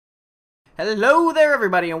Hello there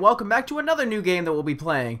everybody and welcome back to another new game that we'll be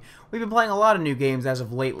playing. We've been playing a lot of new games as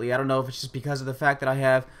of lately. I don't know if it's just because of the fact that I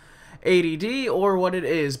have ADD or what it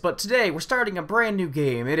is, but today we're starting a brand new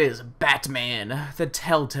game. It is Batman, the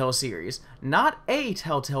Telltale series. Not a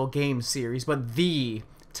Telltale Games series, but the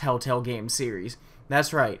Telltale Games series.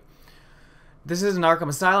 That's right. This isn't Arkham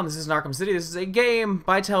Asylum, this isn't Arkham City, this is a game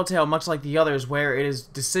by Telltale, much like the others, where it is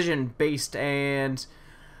decision-based and,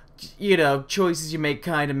 you know, choices you make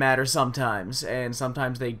kind of matter sometimes, and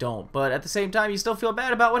sometimes they don't. But at the same time, you still feel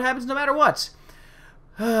bad about what happens no matter what.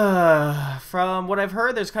 From what I've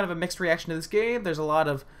heard, there's kind of a mixed reaction to this game. There's a lot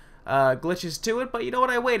of glitches to it, but you know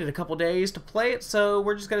what? I waited a couple days to play it, so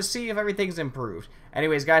we're just going to see if everything's improved.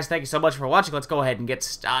 Anyways, guys, thank you so much for watching. Let's go ahead and get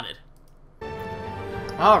started.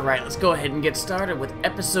 Alright, let's go ahead and get started with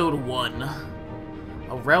Episode 1.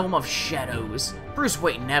 A Realm of Shadows. Bruce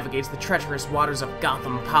Wayne navigates the treacherous waters of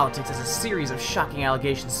Gotham politics as a series of shocking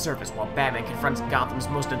allegations surface while Batman confronts Gotham's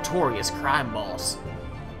most notorious crime boss.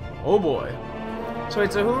 Oh boy. So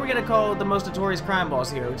wait, so who are we gonna call the most notorious crime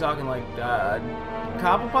boss here? Are we talking like,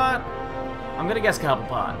 Cobblepot? I'm gonna guess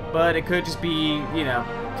Cobblepot, but it could just be, you know,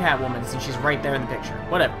 Catwoman since she's right there in the picture.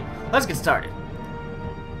 Whatever. Let's get started.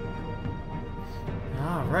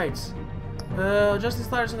 Alright. The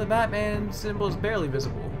Justice Letters of the Batman symbol is barely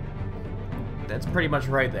visible. That's pretty much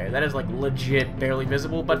right there. That is like legit barely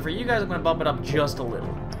visible, but for you guys I'm gonna bump it up just a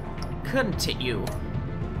little. Continue.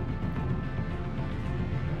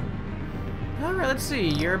 Alright, let's see.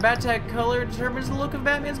 Your Bat-Tag color determines the look of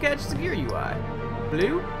Batman's gadgets in your UI.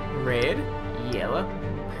 Blue, red, yellow,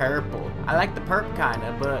 purple. I like the purple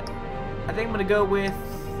kinda, but I think I'm gonna go with,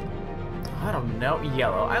 I don't know,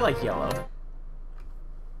 yellow. I like yellow.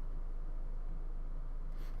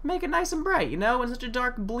 Make it nice and bright, you know, in such a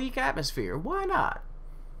dark, bleak atmosphere. Why not?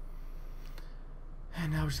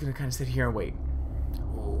 And now we're just gonna kind of sit here and wait.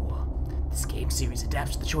 Oh, this game series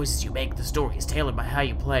adapts to the choices you make. The story is tailored by how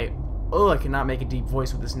you play. Oh, I cannot make a deep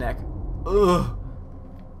voice with this neck. Ugh.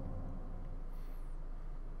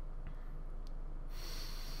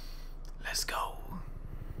 Let's go.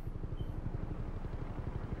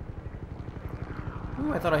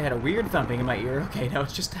 Ooh, I thought I had a weird thumping in my ear. Okay, now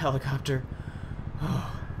it's just a helicopter.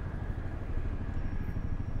 Oh.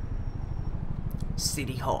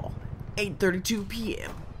 City Hall, 8:32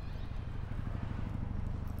 p.m.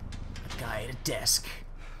 A guy at a desk.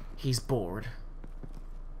 He's bored.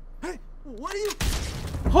 Hey, what are you?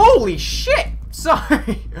 Holy shit!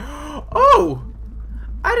 Sorry. Oh!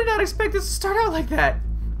 I did not expect this to start out like that.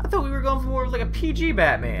 I thought we were going for more of like a PG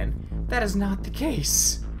Batman. That is not the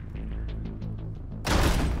case.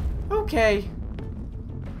 Okay.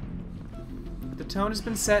 The tone has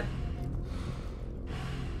been set.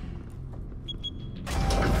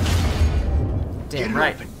 Damn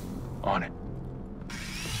right. On it.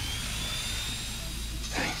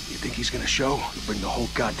 Hey, you think he's gonna show? He'll bring the whole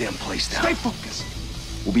goddamn place down. Stay focused.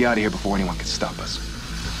 We'll be out of here before anyone can stop us.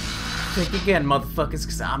 Think again, motherfuckers,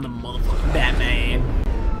 because I'm the motherfucking Batman.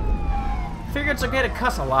 I figure it's okay to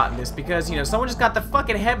cuss a lot in this because, you know, someone just got the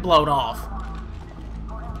fucking head blown off.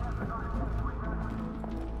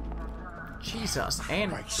 Jesus,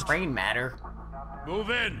 and brain matter. Move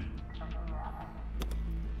in.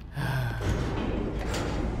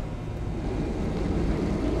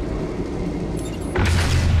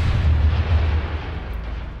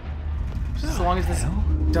 As long as this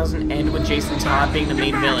doesn't end with Jason Todd being the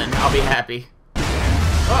main villain, I'll be happy.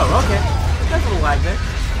 Oh, okay. That's a little lag there.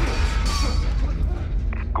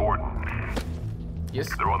 Gordon. Yes?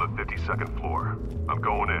 They're on the 52nd floor. I'm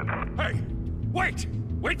going in. Hey, wait!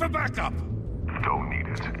 Wait for backup! Don't need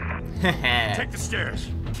it. Take the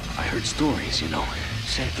stairs. I heard stories, you know.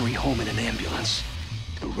 Sent 3 home in an ambulance.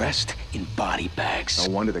 The rest in body bags.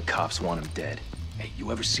 No wonder the cops want him dead. Hey,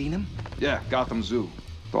 you ever seen him? Yeah, Gotham Zoo.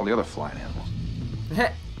 With all the other flying animals.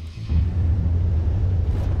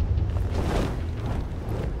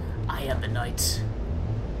 I am the knight.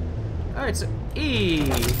 Alright, so E.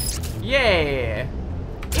 Yeah.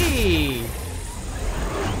 E.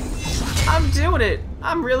 I'm doing it.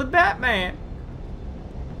 I'm really Batman.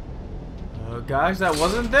 Oh gosh, that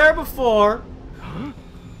wasn't there before. Huh?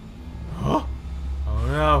 Huh? Oh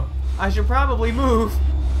no. I should probably move.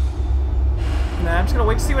 Nah, I'm just gonna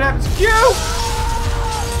wait to see what happens. Q!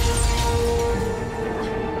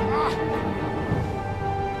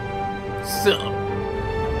 Sup?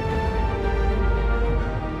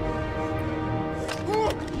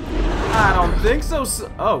 I don't think so.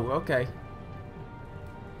 Oh, okay.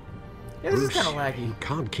 Yeah, this Bruce, is kind of laggy. You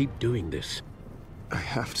can't keep doing this. I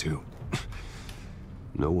have to.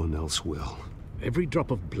 No one else will. Every drop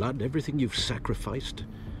of blood, everything you've sacrificed.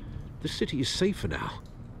 The city is safer now.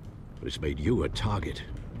 but it's made you a target.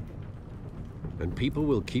 And people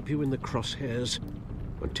will keep you in the crosshairs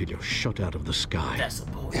until you're shot out of the sky. That's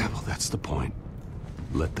the point. Yeah, well, that's the point.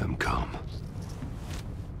 Let them come.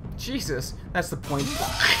 Jesus, that's the point.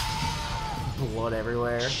 Blood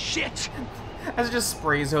everywhere. Shit! As it just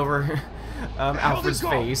sprays over Alfred's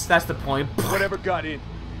face. That's the point. Whatever got in,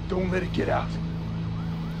 don't let it get out.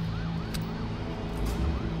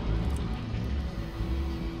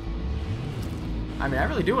 I mean, I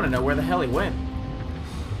really do want to know where the hell he went.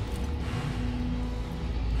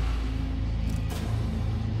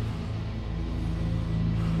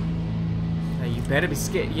 Now, you better be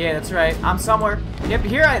scared. Yeah, that's right. I'm somewhere. Yep,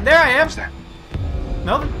 there I am. What's that?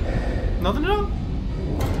 Nothing. Nothing at all.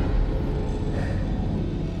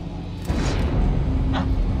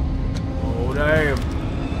 Oh, damn.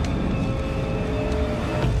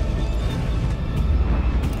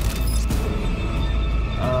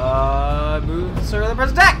 Move, sir,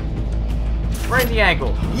 press attack! Right in the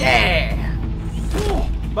ankle. Yeah!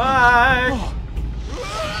 Bye!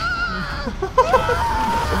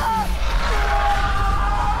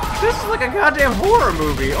 This is like a goddamn horror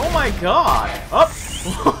movie. Oh my god. Up.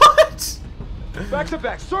 What? Back to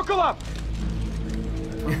back, circle up!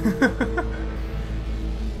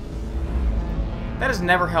 That has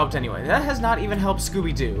never helped anyway. That has not even helped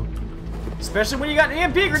Scooby-Doo. Especially when you got an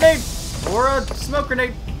EMP grenade! Or a smoke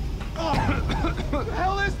grenade. What the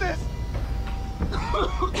hell is this?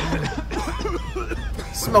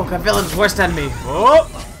 Smoke, a villain's worst enemy. Oh!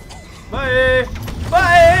 Bye!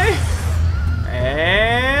 Bye!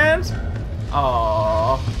 And...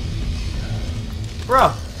 Aww.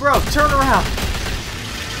 Bro, turn around.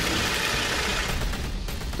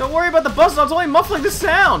 Don't worry about the buzzer, it's only muffling the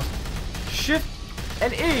sound. Shift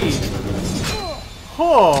and E.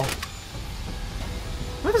 Oh.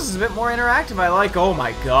 Well, this is a bit more interactive, I like. Oh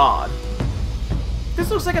my god.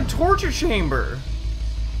 This looks like a torture chamber.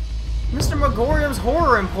 Mr. Megorium's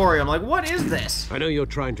Horror Emporium. Like, what is this? I know you're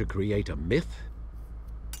trying to create a myth,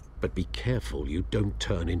 but be careful you don't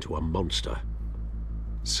turn into a monster.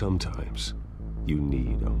 Sometimes you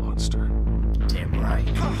need a monster. Damn right.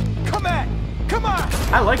 Come on! Come on!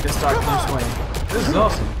 I like this Dark Bruce Wayne. This is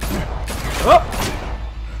awesome. Oh!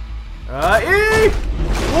 E!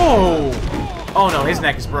 Whoa! Oh no, his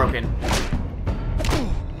neck is broken.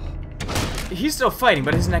 He's still fighting,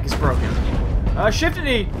 but his neck is broken. Shift and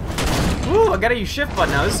E! Ooh, I gotta use shift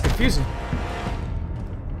button now. This is confusing.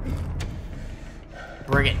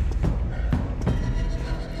 Bring it.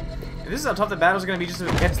 This is how tough the battle's gonna be just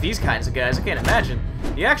against these kinds of guys. I can't imagine.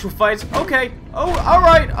 The actual fights, okay. Oh,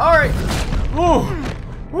 alright, alright.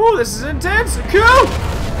 Ooh. Ooh, this is intense. Q!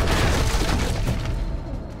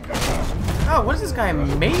 Oh, what is this guy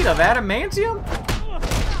made of? Adamantium?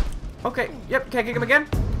 Okay, yep, can I kick him again?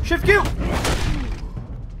 Shift Q!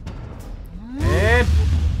 And...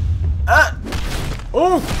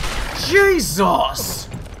 oh! Jesus!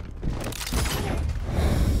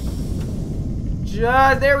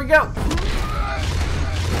 There we go.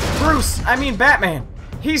 Batman.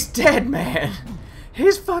 He's dead, man.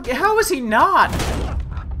 He's fucking... How is he not?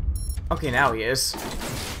 Okay, now he is.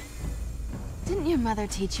 Didn't your mother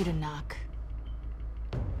teach you to knock?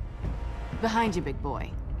 Behind you, big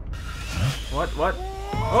boy. What?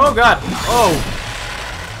 Oh, God. Oh.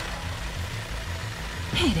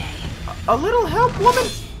 Heyday. A little help, woman?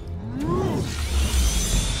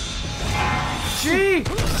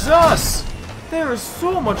 Jesus! There is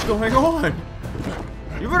so much going on.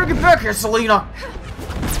 You better get back here, Selena.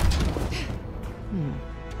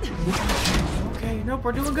 Okay, nope,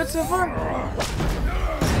 we're doing good so far.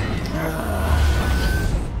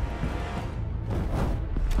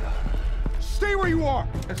 Stay where you are!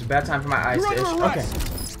 That's a bad time for my eye You're stitch. under Okay.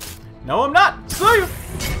 arrest. No, I'm not. See you.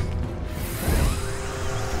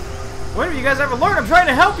 When have you guys ever learned? I'm trying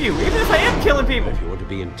to help you, even if I am killing people. If you want to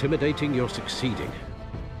be intimidating, you're succeeding.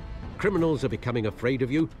 Criminals are becoming afraid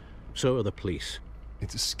of you, so are the police.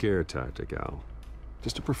 It's a scare tactic, Al.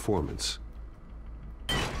 Just a performance.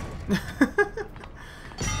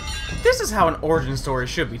 This is how an origin story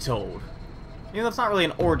should be told. You know, that's not really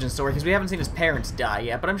an origin story because we haven't seen his parents die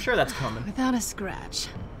yet, but I'm sure that's coming. Without a scratch.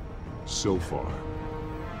 So far.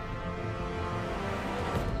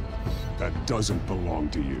 That doesn't belong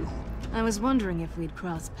to you. I was wondering if we'd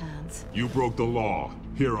cross paths. You broke the law.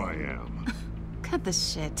 Here I am. Cut the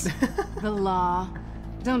shit. The law.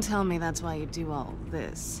 Don't tell me that's why you do all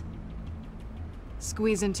this.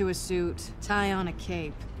 Squeeze into a suit, tie on a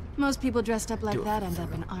cape. Most people dressed up like that end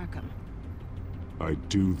up in Arkham. I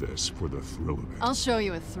do this for the thrill of it. I'll show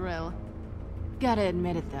you a thrill. Gotta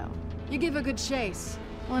admit it though. You give a good chase.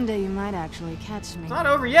 One day you might actually catch me. It's not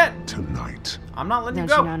over yet. Tonight. I'm not letting Don't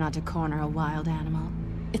you go. you know not to corner a wild animal?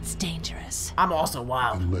 It's dangerous. I'm also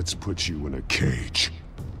wild. And let's put you in a cage.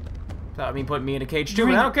 That mean putting me in a cage too,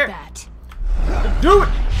 Bring but I don't care. that. Do it!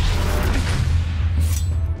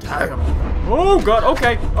 Oh god,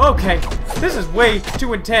 okay, okay. This is way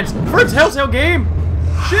too intense for a Telltale game!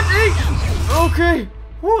 Shit me! Okay.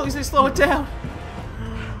 Well, at least they slow it down.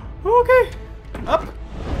 Okay. Up.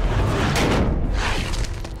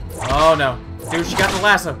 Oh no. Dude, she got the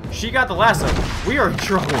lasso. She got the lasso. We are in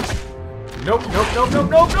trouble. Nope, nope, nope, nope,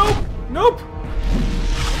 nope, nope! Nope!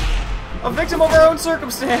 A victim of our own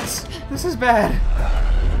circumstance. This is bad.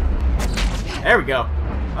 There we go.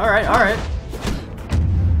 Alright, alright.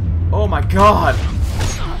 Oh my god.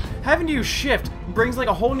 Having to use shift brings like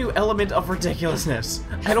a whole new element of ridiculousness.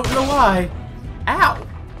 I don't know why. Ow!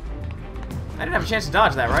 I didn't have a chance to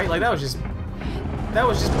dodge that, right? Like that was just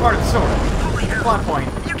part of the story. Plot point.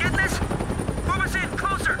 You get this? Move us in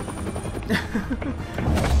closer.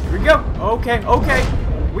 Here we go. Okay, okay.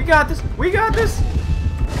 We got this. We got this.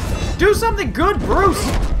 Do something good, Bruce.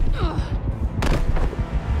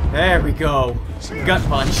 There we go. Gut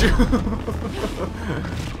punch.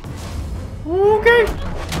 Okay.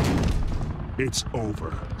 It's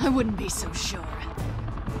over. I wouldn't be so sure.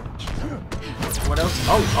 What else?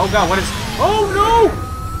 Oh god, what is... Oh no!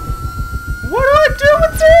 What do I do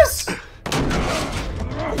with this?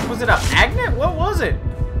 Was it a magnet? What was it?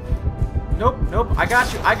 Nope, nope, I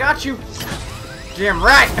got you, I got you. Damn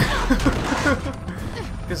right.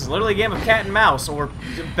 This is literally a game of cat and mouse, or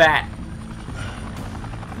bat.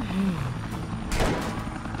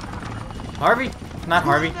 Harvey? Not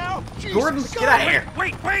Harvey. Gordon, get out of here.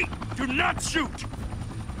 Wait! Do not shoot!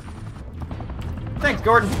 Thanks,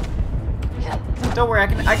 Gordon. Don't worry,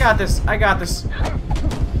 I got this. I got this.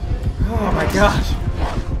 Oh my gosh.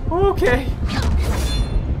 Okay.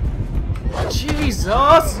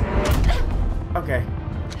 Jesus. Okay.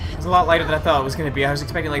 It's a lot lighter than I thought it was gonna be. I was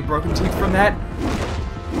expecting like broken teeth from that.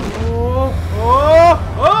 Oh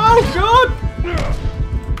god!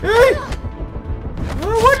 Hey!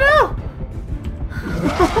 What now?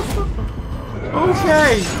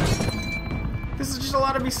 Okay. This is just a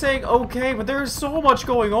lot of me saying okay, but there is so much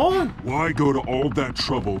going on. Why go to all that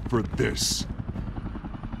trouble for this?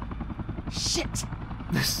 Shit!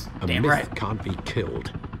 A Damn myth right. can't be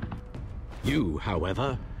killed. You,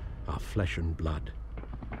 however, are flesh and blood.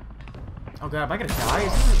 Oh god, am I gonna die?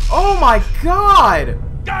 Oh my god!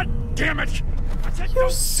 God damn it! You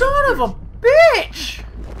son of a bitch!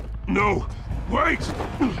 No! Wait!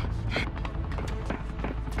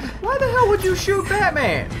 Why the hell would you shoot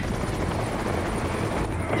Batman?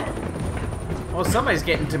 Well, somebody's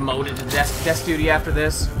getting demoted to death duty after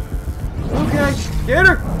this. Okay, get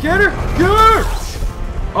her! Get her! Get her!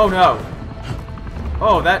 Oh no.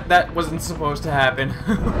 Oh, that wasn't supposed to happen.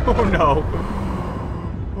 Oh no.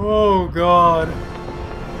 Oh god.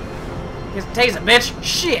 Here's a taser, bitch!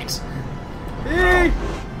 Shit! Hey!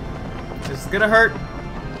 This is gonna hurt.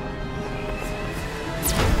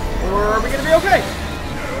 Or are we gonna be okay?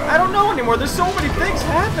 I don't know anymore. There's so many things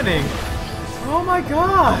happening. Oh my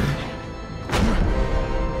god.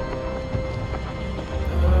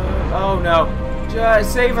 Oh no.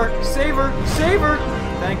 Save her. Save her. Save her.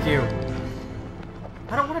 Thank you.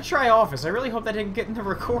 I don't want to try Office. I really hope that didn't get in the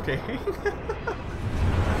recording.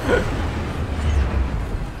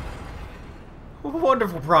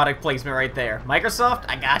 Wonderful product placement right there. Microsoft,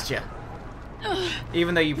 I gotcha.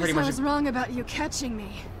 Even though you pretty much... I was wrong about you catching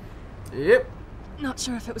me. Yep. Not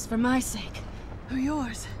sure if it was for my sake or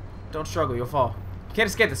yours. Don't struggle, you'll fall. You can't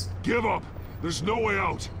escape this. Give up! There's no way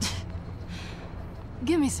out!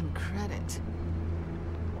 Give me some credit.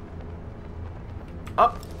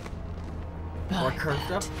 Up. Or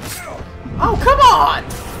curved up. Oh, come on!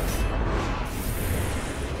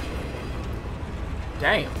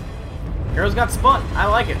 Damn. Girls got spun. I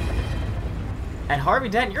like it. And Harvey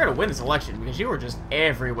Dent, you're gonna win this election because you were just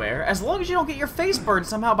everywhere. As long as you don't get your face burned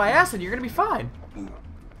somehow by acid, you're gonna be fine.